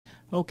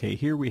Okay,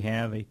 here we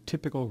have a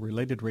typical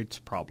related rates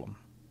problem.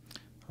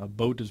 A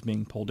boat is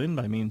being pulled in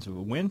by means of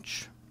a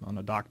winch on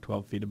a dock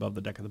 12 feet above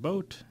the deck of the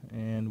boat,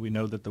 and we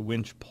know that the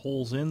winch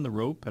pulls in the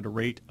rope at a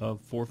rate of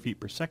 4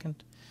 feet per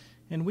second,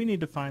 and we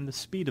need to find the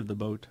speed of the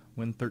boat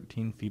when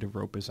 13 feet of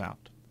rope is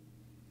out.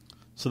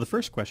 So the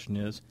first question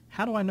is,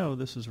 how do I know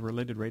this is a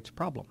related rates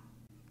problem?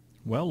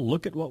 Well,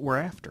 look at what we're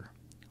after.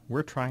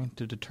 We're trying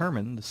to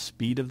determine the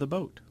speed of the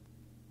boat.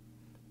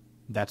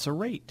 That's a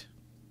rate.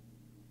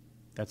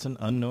 That's an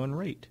unknown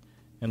rate.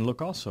 And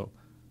look also,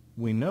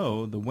 we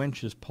know the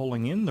winch is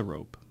pulling in the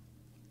rope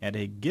at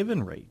a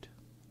given rate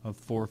of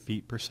 4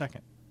 feet per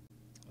second.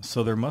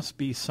 So there must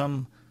be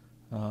some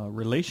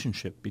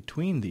relationship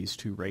between these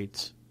two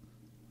rates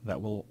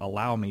that will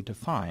allow me to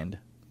find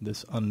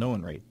this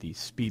unknown rate, the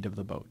speed of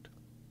the boat.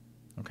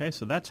 Okay,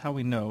 so that's how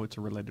we know it's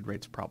a related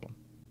rates problem.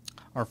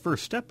 Our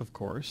first step, of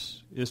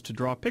course, is to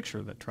draw a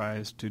picture that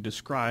tries to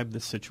describe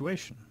this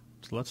situation.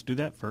 So let's do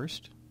that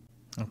first.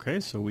 Okay,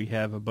 so we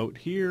have a boat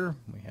here,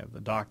 we have the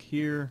dock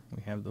here,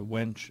 we have the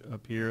winch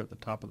up here at the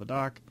top of the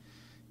dock.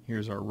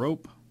 Here's our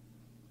rope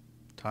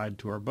tied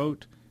to our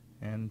boat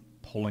and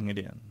pulling it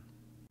in.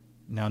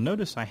 Now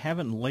notice I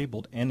haven't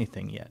labeled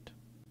anything yet.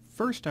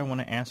 First I want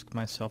to ask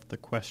myself the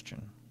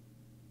question,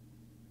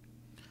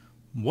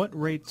 what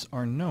rates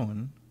are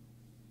known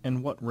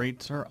and what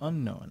rates are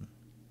unknown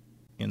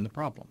in the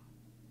problem?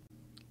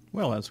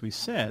 Well, as we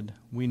said,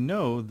 we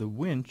know the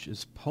winch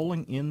is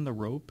pulling in the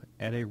rope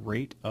at a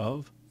rate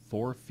of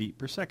 4 feet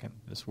per second.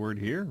 This word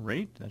here,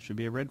 rate, that should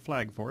be a red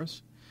flag for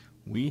us.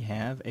 We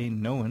have a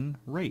known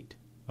rate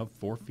of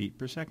 4 feet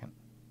per second.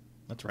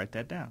 Let's write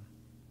that down.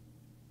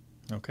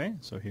 Okay,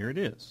 so here it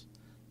is.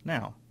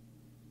 Now,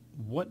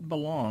 what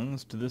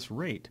belongs to this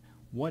rate?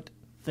 What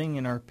thing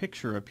in our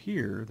picture up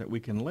here that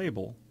we can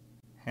label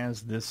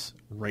has this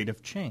rate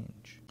of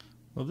change?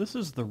 Well, this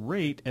is the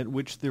rate at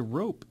which the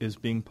rope is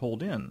being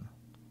pulled in.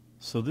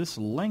 So this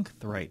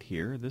length right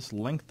here, this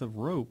length of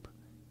rope,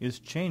 is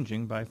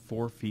changing by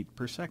 4 feet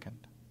per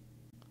second.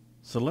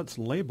 So let's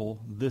label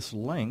this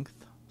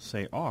length,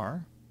 say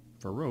R,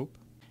 for rope,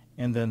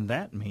 and then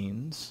that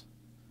means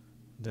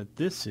that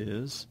this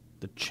is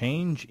the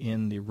change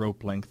in the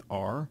rope length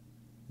R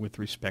with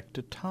respect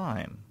to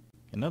time.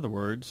 In other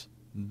words,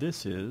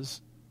 this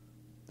is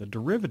the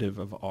derivative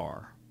of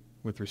R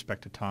with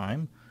respect to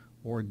time,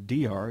 or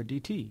dr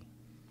dt.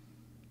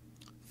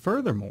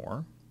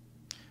 Furthermore,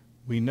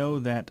 we know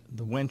that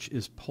the winch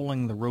is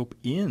pulling the rope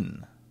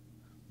in,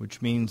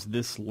 which means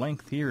this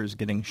length here is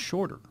getting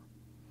shorter,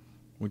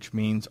 which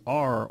means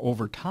R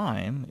over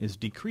time is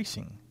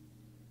decreasing,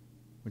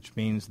 which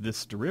means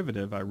this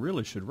derivative I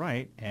really should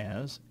write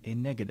as a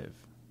negative.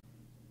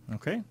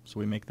 Okay, so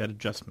we make that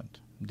adjustment.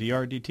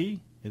 dr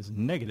dt is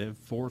negative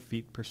 4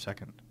 feet per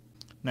second.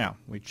 Now,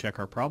 we check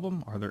our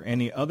problem. Are there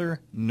any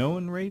other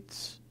known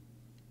rates?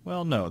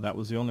 Well, no, that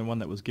was the only one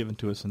that was given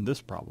to us in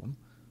this problem.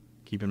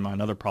 Keep in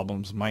mind other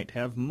problems might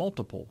have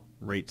multiple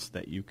rates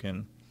that you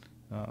can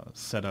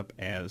set up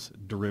as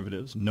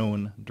derivatives,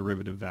 known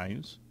derivative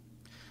values.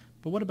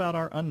 But what about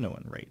our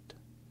unknown rate?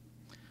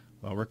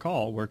 Well,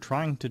 recall, we're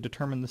trying to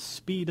determine the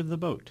speed of the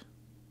boat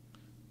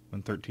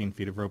when 13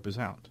 feet of rope is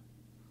out.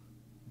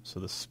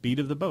 So the speed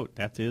of the boat,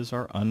 that is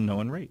our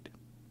unknown rate.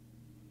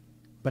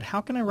 But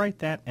how can I write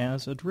that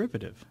as a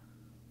derivative?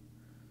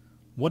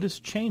 What is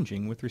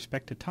changing with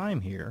respect to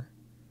time here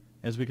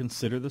as we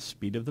consider the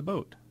speed of the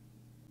boat?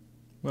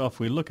 Well,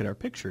 if we look at our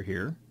picture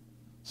here,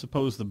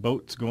 suppose the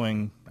boat's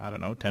going,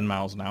 10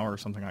 miles an hour or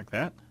something like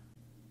that.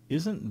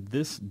 Isn't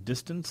this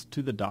distance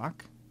to the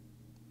dock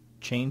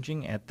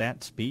changing at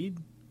that speed?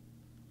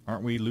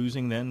 Aren't we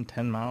losing then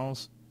 10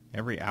 miles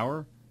every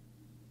hour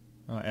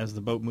as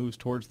the boat moves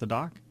towards the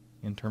dock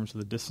in terms of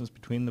the distance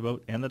between the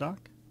boat and the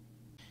dock?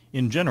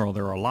 In general,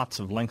 there are lots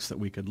of lengths that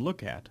we could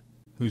look at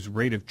whose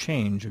rate of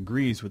change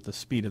agrees with the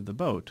speed of the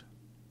boat.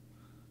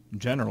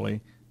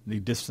 Generally, the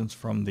distance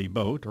from the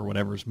boat, or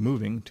whatever's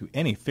moving, to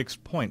any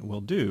fixed point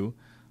will do,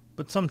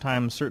 but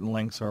sometimes certain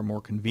lengths are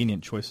more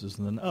convenient choices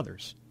than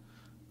others.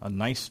 A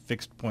nice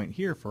fixed point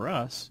here for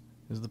us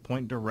is the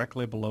point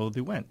directly below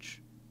the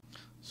winch.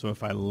 So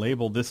if I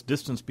label this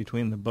distance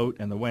between the boat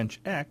and the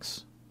winch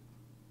x,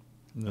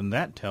 then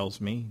that tells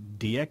me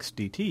dx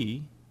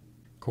dt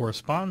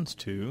corresponds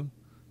to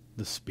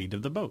the speed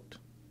of the boat,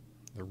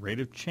 the rate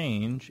of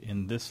change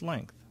in this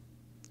length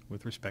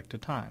with respect to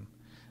time.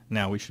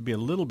 Now, we should be a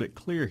little bit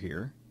clear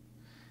here.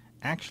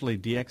 Actually,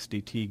 dx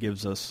dt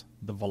gives us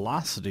the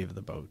velocity of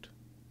the boat,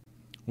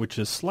 which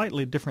is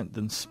slightly different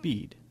than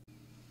speed.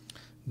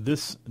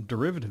 This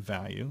derivative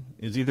value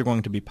is either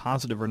going to be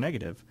positive or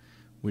negative,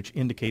 which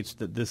indicates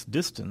that this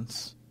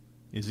distance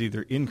is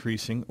either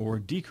increasing or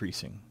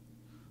decreasing.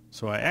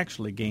 So I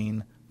actually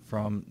gain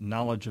from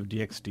knowledge of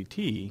dx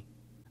dt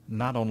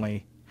not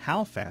only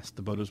how fast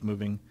the boat is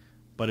moving,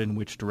 but in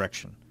which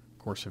direction. Of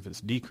course, if it's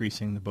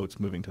decreasing, the boat's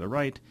moving to the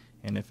right,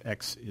 and if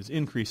x is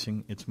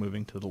increasing, it's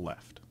moving to the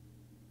left.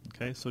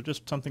 Okay, so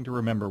just something to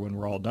remember when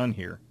we're all done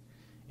here,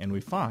 and we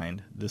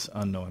find this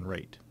unknown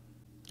rate.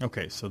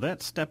 Okay, so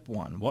that's step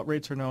one. What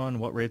rates are known,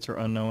 what rates are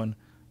unknown?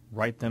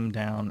 write them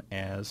down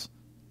as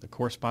the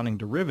corresponding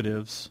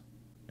derivatives.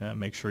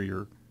 Make sure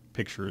your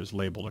picture is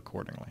labeled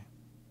accordingly.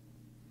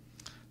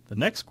 The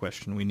next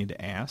question we need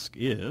to ask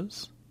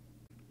is,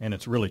 and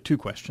it's really two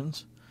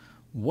questions,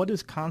 what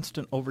is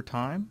constant over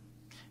time,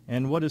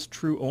 and what is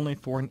true only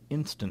for an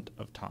instant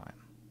of time?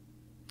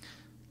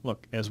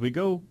 Look, as we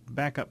go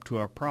back up to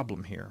our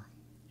problem here,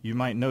 you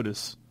might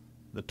notice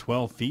the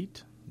 12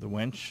 feet, the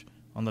winch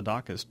on the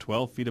dock is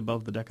 12 feet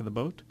above the deck of the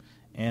boat,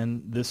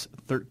 and this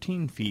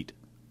 13 feet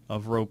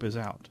of rope is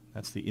out.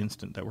 That's the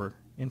instant that we're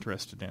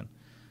interested in.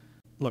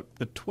 Look,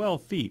 the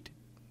 12 feet,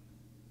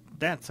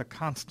 that's a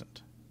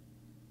constant.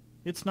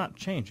 It's not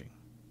changing.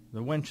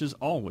 The winch is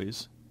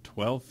always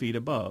 12 feet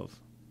above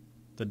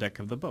the deck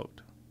of the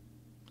boat.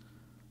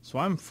 So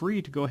I'm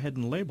free to go ahead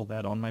and label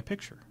that on my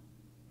picture.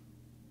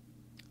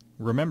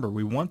 Remember,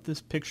 we want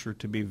this picture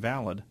to be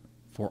valid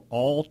for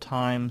all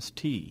times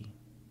t.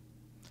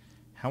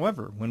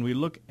 However, when we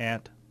look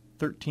at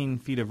 13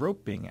 feet of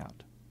rope being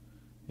out,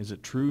 is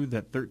it true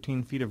that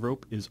 13 feet of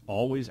rope is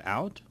always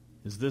out?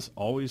 Is this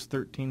always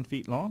 13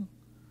 feet long?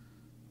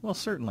 Well,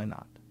 certainly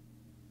not.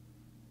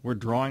 We're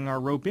drawing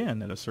our rope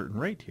in at a certain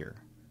rate here.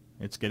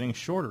 It's getting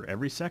shorter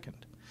every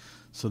second.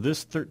 So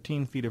this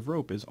 13 feet of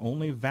rope is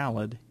only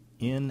valid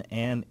in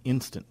an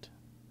instant.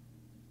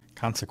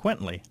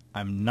 Consequently,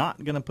 I'm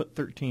not going to put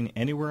 13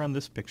 anywhere on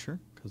this picture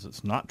because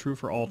it's not true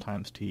for all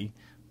times t,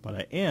 but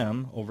I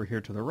am, over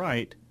here to the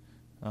right,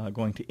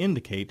 going to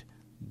indicate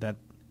that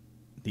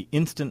the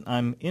instant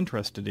I'm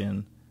interested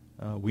in,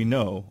 we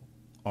know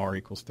r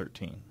equals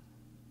 13.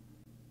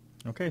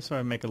 Okay, so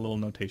I make a little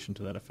notation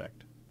to that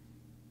effect.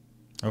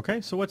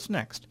 Okay, so what's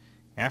next?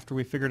 After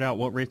we figured out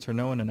what rates are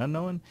known and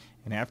unknown,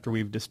 and after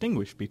we've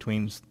distinguished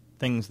between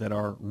things that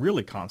are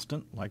really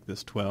constant, like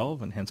this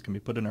 12, and hence can be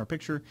put in our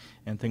picture,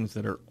 and things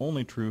that are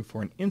only true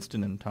for an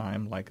instant in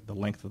time, like the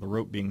length of the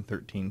rope being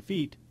 13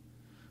 feet,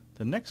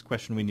 the next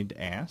question we need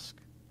to ask,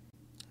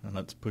 and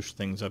let's push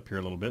things up here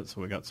a little bit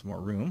so we got some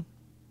more room,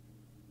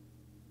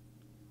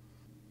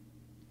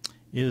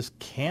 is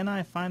can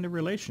I find a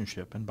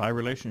relationship, and by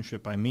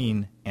relationship I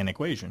mean an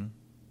equation,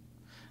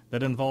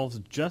 that involves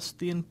just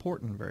the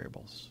important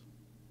variables.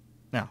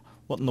 Now,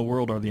 what in the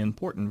world are the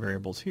important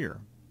variables here?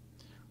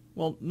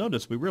 Well,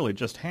 notice we really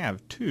just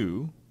have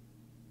two,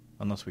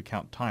 unless we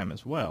count time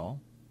as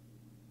well.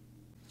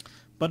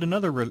 But in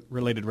other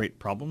related rate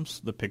problems,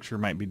 the picture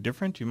might be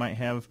different. You might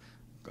have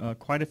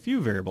quite a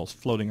few variables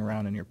floating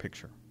around in your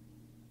picture.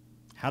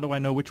 How do I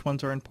know which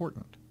ones are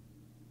important?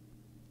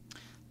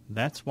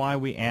 That's why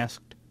we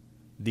asked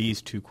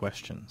these two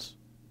questions.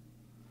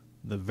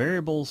 The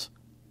variables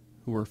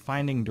who we're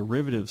finding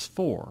derivatives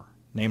for,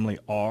 namely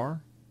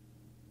r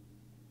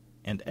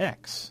and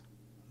x,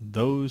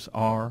 those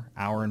are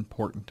our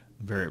important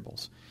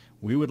variables.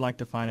 We would like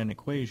to find an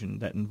equation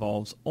that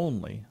involves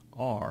only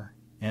r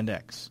and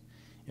x.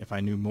 If I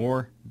knew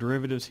more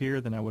derivatives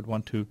here, then I would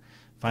want to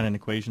find an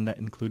equation that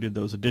included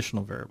those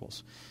additional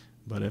variables.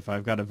 But if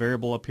I've got a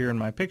variable up here in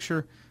my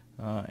picture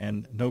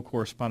and no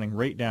corresponding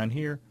rate down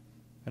here,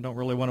 I don't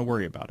really want to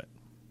worry about it.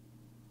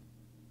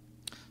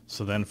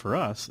 So then for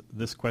us,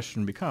 this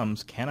question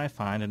becomes, can I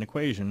find an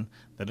equation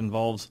that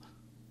involves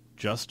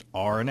just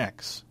r and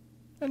x,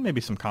 and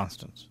maybe some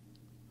constants?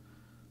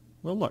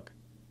 Well, look,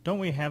 don't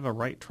we have a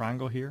right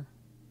triangle here?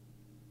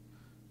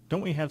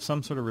 Don't we have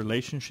some sort of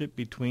relationship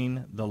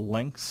between the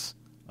lengths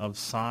of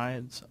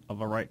sides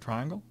of a right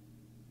triangle?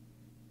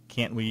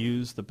 Can't we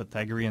use the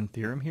Pythagorean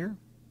theorem here?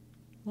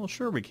 Well,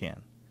 sure we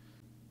can.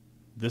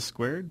 This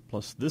squared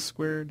plus this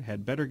squared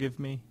had better give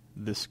me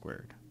this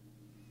squared.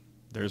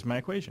 There's my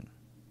equation.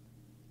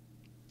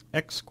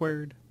 X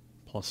squared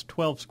plus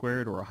 12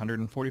 squared, or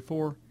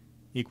 144,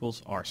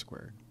 equals r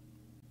squared.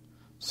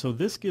 So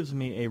this gives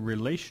me a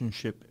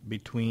relationship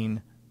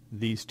between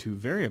these two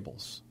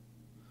variables.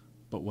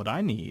 But what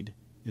I need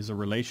is a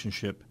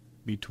relationship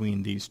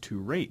between these two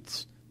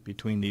rates,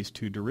 between these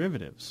two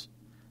derivatives.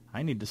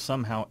 I need to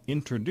somehow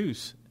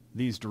introduce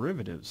these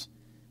derivatives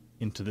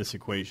into this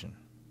equation.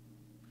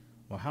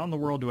 Well, how in the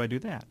world do I do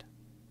that?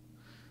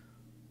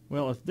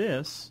 Well, if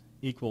this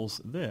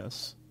equals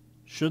this,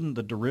 shouldn't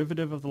the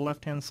derivative of the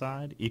left-hand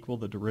side equal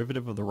the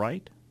derivative of the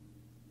right?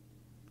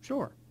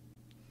 Sure.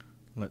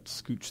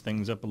 Let's scooch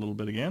things up a little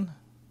bit again.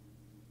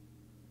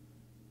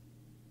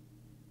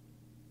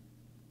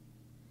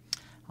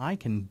 I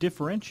can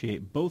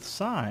differentiate both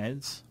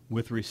sides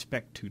with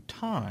respect to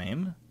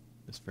time,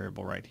 this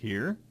variable right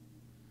here,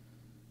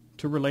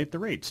 to relate the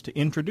rates, to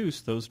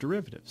introduce those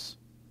derivatives.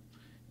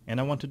 And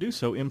I want to do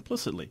so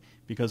implicitly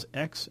because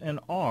x and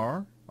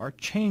r are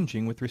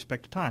changing with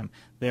respect to time.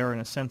 They are, in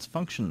a sense,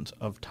 functions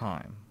of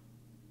time.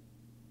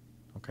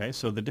 Okay,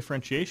 so the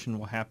differentiation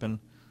will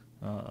happen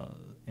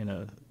in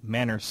a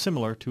manner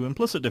similar to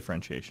implicit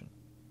differentiation.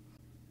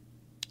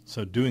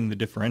 So doing the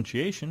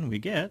differentiation, we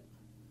get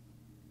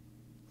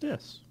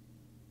this.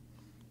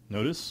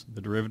 Notice the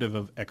derivative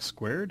of x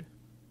squared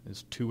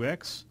is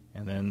 2x,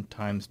 and then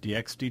times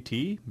dx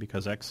dt,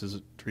 because x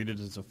is treated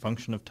as a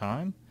function of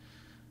time,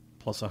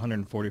 plus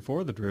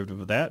 144, the derivative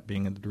of that,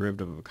 being the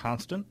derivative of a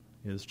constant,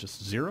 is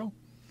just 0.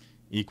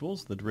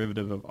 equals the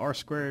derivative of r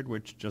squared,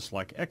 which, just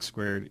like x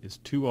squared, is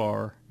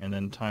 2r, and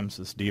then times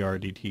this dr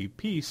dt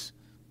piece,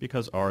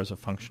 because r is a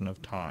function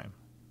of time.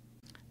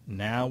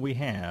 Now we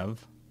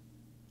have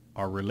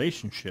our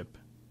relationship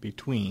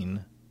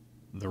between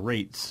the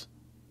rates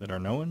that are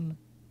known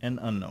and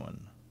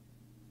unknown,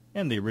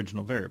 and the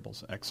original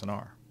variables, x and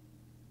r.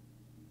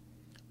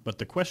 But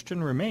the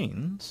question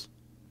remains,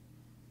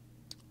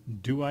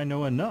 do I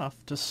know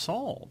enough to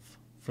solve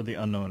for the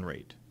unknown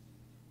rate?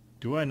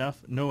 Do I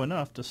know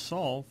enough to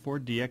solve for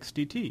dx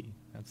dt?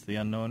 That's the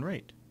unknown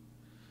rate.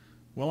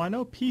 Well, I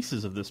know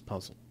pieces of this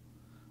puzzle.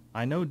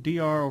 I know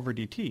dr over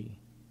dt.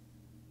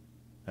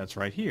 That's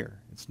right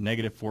here. It's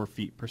negative 4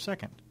 feet per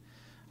second.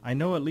 I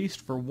know at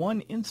least for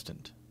one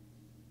instant.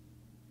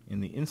 In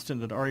the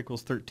instant that r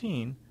equals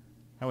 13,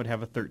 I would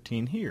have a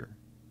 13 here.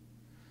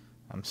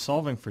 I'm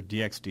solving for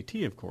dx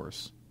dt, of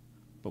course,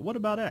 but what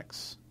about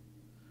x?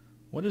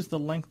 What is the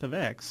length of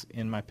x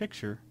in my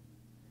picture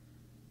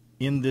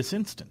in this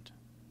instant?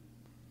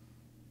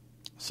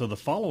 So the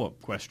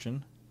follow-up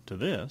question to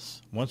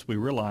this, once we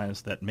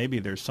realize that maybe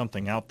there's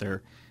something out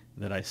there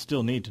that I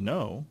still need to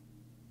know,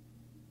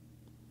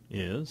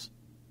 is,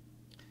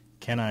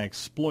 can I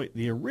exploit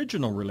the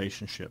original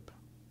relationship?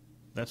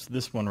 That's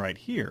this one right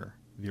here,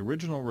 the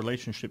original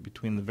relationship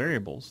between the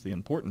variables, the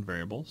important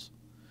variables,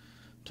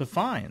 to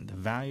find the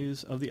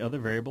values of the other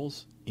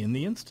variables in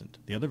the instant,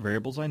 the other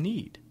variables I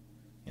need.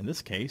 In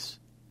this case,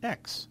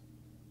 x.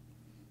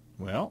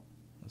 Well,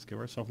 let's give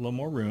ourselves a little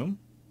more room.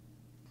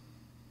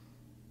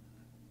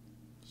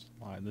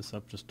 Slide this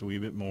up just a wee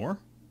bit more.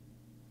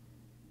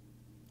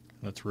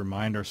 Let's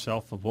remind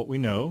ourselves of what we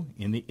know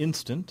in the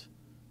instant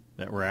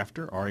that we're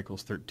after. R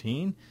equals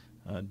 13.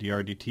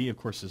 Dr dt, of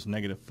course, is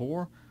negative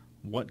 4.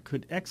 What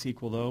could x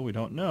equal, though? We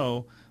don't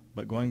know.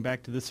 But going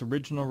back to this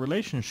original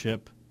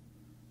relationship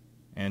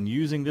and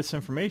using this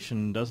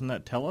information, doesn't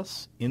that tell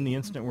us in the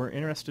instant we're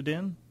interested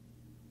in?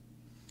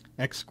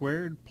 X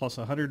squared plus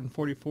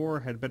 144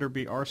 had better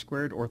be r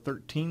squared or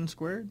 13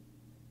 squared.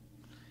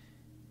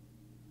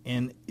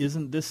 And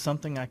isn't this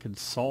something I could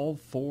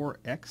solve for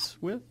x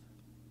with?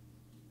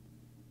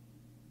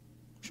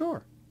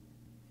 Sure.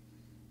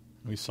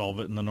 We solve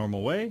it in the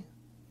normal way.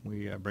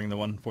 We bring the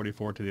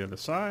 144 to the other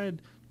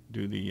side,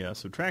 do the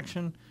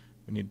subtraction.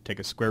 We need to take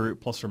a square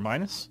root plus or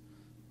minus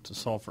to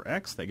solve for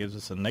x. That gives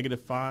us a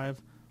negative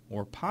 5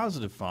 or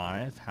positive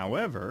 5.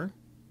 However,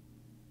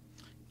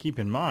 keep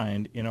in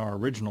mind, in our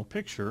original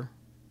picture,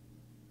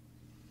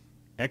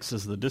 x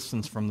is the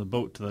distance from the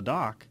boat to the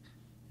dock.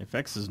 If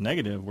x is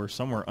negative, we're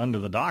somewhere under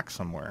the dock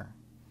somewhere.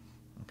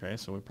 Okay,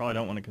 so we probably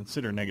don't want to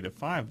consider negative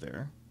 5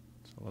 there.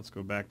 So let's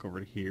go back over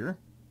to here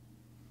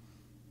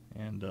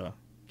and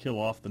kill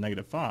off the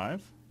negative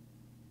 5.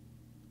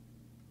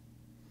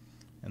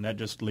 And that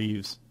just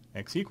leaves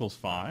x equals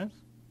 5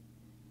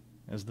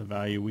 as the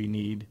value we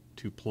need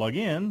to plug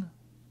in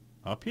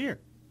up here.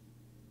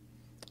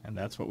 And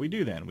that's what we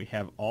do then. We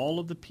have all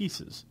of the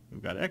pieces.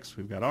 We've got x,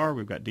 we've got r,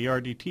 we've got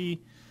dr dt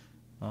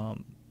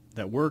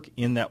that work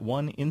in that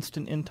one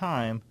instant in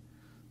time,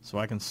 so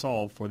I can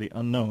solve for the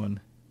unknown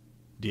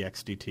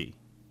dx dt.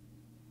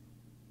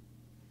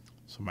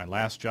 So my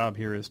last job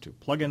here is to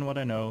plug in what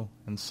I know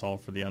and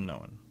solve for the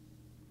unknown.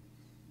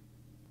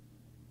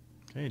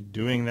 Okay,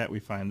 doing that we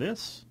find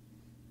this.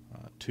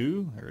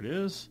 2, there it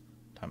is,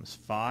 times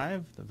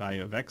 5, the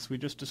value of x we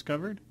just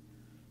discovered,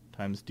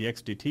 times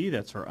dx dt,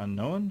 that's our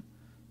unknown,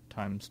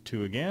 times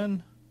 2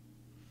 again,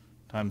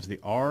 times the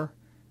r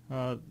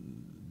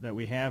that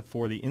we have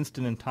for the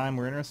instant in time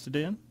we're interested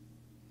in,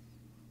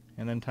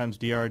 and then times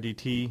dr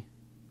dt,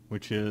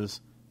 which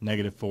is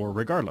negative 4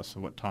 regardless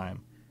of what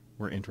time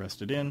we're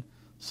interested in.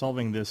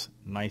 Solving this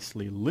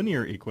nicely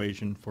linear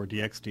equation for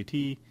dx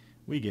dt,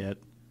 we get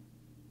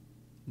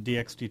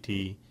dx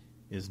dt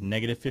is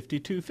negative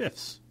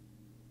 52/5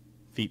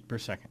 feet per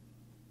second.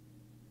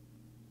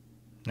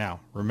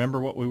 Now,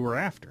 remember what we were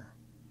after.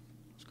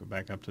 Let's go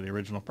back up to the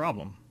original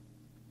problem.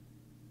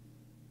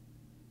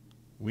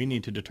 We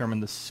need to determine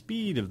the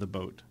speed of the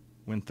boat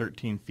when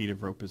 13 feet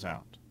of rope is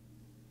out.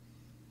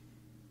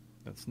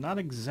 That's not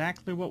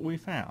exactly what we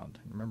found.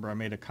 Remember, I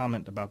made a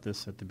comment about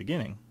this at the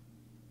beginning.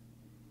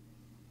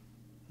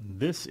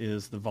 This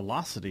is the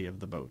velocity of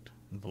the boat.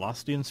 And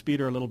velocity and speed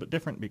are a little bit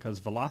different because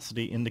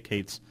velocity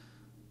indicates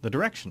the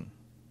direction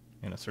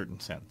in a certain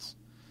sense.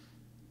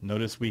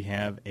 Notice we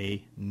have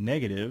a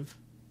negative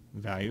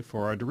value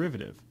for our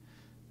derivative.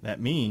 That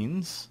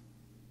means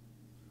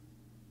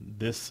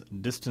this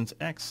distance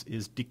x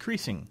is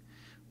decreasing,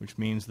 which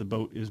means the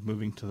boat is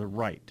moving to the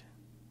right.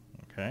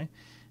 Okay?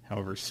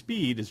 However,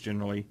 speed is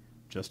generally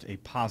just a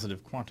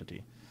positive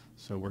quantity,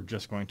 so we're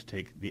just going to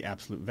take the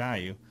absolute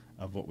value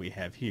of what we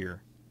have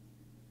here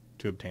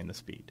to obtain the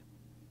speed.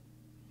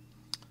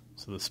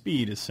 So the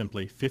speed is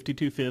simply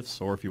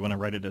 52/5, or if you want to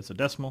write it as a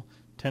decimal,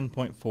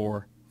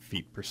 10.4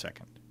 feet per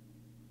second.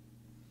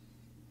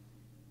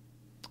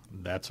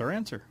 That's our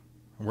answer.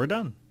 We're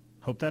done.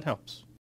 Hope that helps.